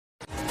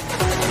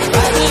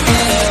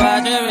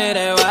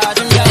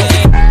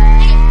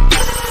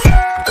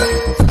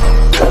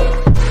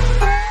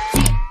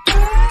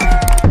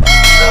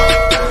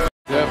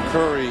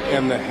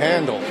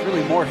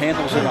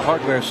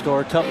hardware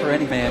store. Tough for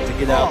any man to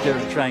get out there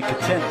and try and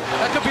contend.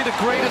 That could be the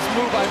greatest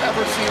move I've ever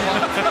seen.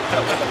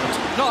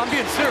 No, I'm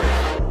being serious.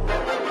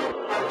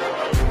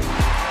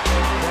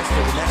 That's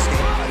for the next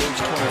game at age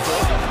 24.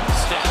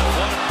 Steph,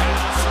 what a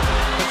pass.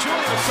 But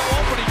Julian was so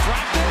open he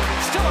dropped it.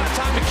 Still had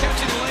time to catch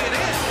it and lay it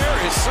in. There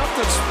is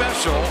something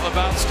special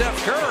about Steph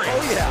Curry.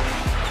 Oh, yeah.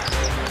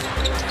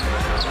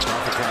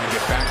 Crawford trying to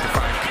get back to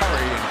find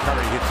Curry, and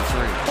Curry hits a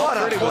three. What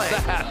a was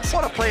play. that?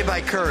 What a play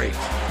by Curry.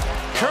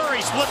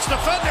 Curry splits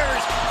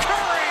defenders.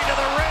 Curry to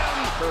the rim.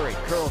 Curry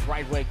curls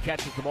right way,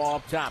 catches the ball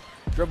up top.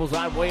 Dribbles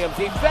on Williams.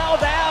 He fell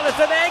down. It's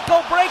an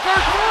ankle breaker.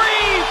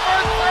 Three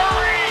for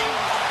Curry.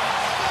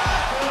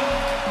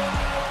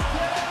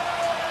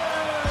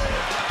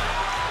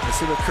 Let's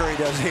see what Curry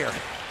does here.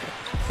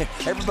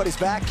 Everybody's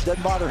back.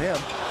 Doesn't bother him.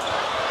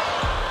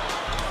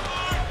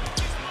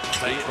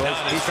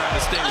 He's trying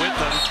to stay with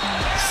them.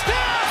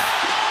 Steph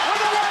with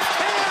the left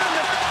hand.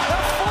 The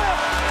flip.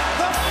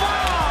 The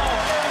foul.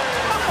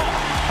 Oh,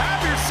 have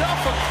yourself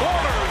a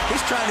corner.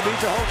 He's trying to beat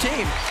the whole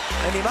team.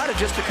 And he might have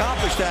just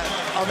accomplished that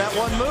on that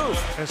one move.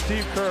 And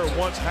Steve Kerr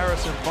wants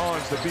Harrison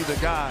Barnes to be the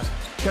guy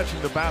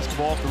catching the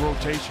basketball off the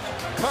rotation.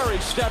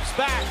 Curry steps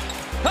back.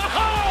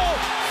 Oh,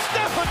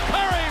 Stephen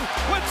Curry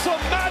with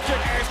some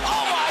magic.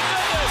 Oh my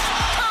goodness.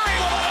 Curry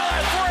with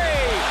another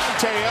three.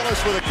 Tay Ellis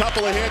with a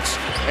couple of hits,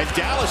 and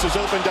Dallas has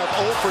opened up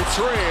 0 for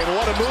 3. And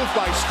what a move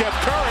by Steph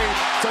Curry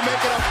to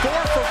make it a 4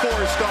 for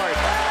 4 start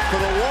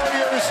for the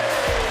Warriors,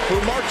 who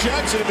Mark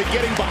Jackson have been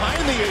getting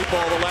behind the 8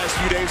 ball the last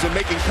few days and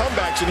making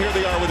comebacks, and here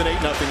they are with an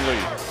 8-0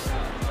 lead.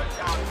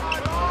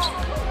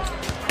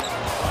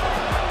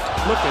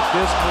 Look at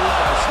this move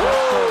by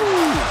Steph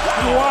Curry.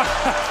 Wow.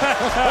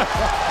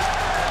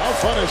 How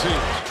fun is he?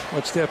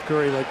 What Steph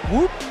Curry like,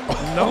 whoop,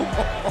 nope.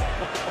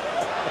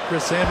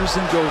 Chris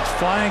Anderson goes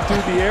flying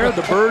through the air,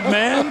 the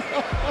Birdman.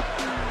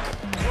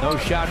 No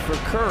shot for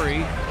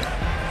Curry.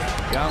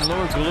 Jon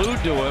Leuer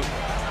glued to him.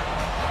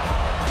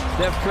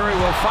 Steph Curry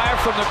will fire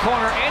from the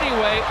corner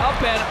anyway,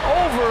 up and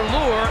over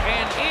Leuer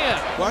and in.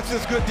 Watch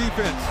this good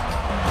defense.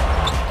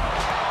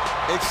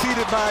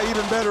 Exceeded by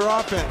even better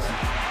offense.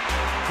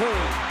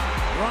 Curry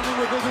running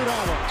with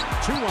Iguodala.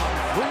 2 on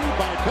 3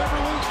 by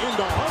Beverly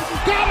into Harden.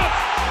 Got it!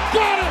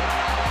 Got it!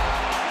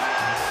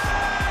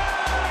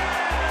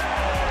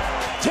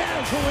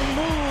 Dazzling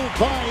move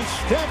by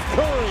Steph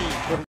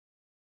Curry.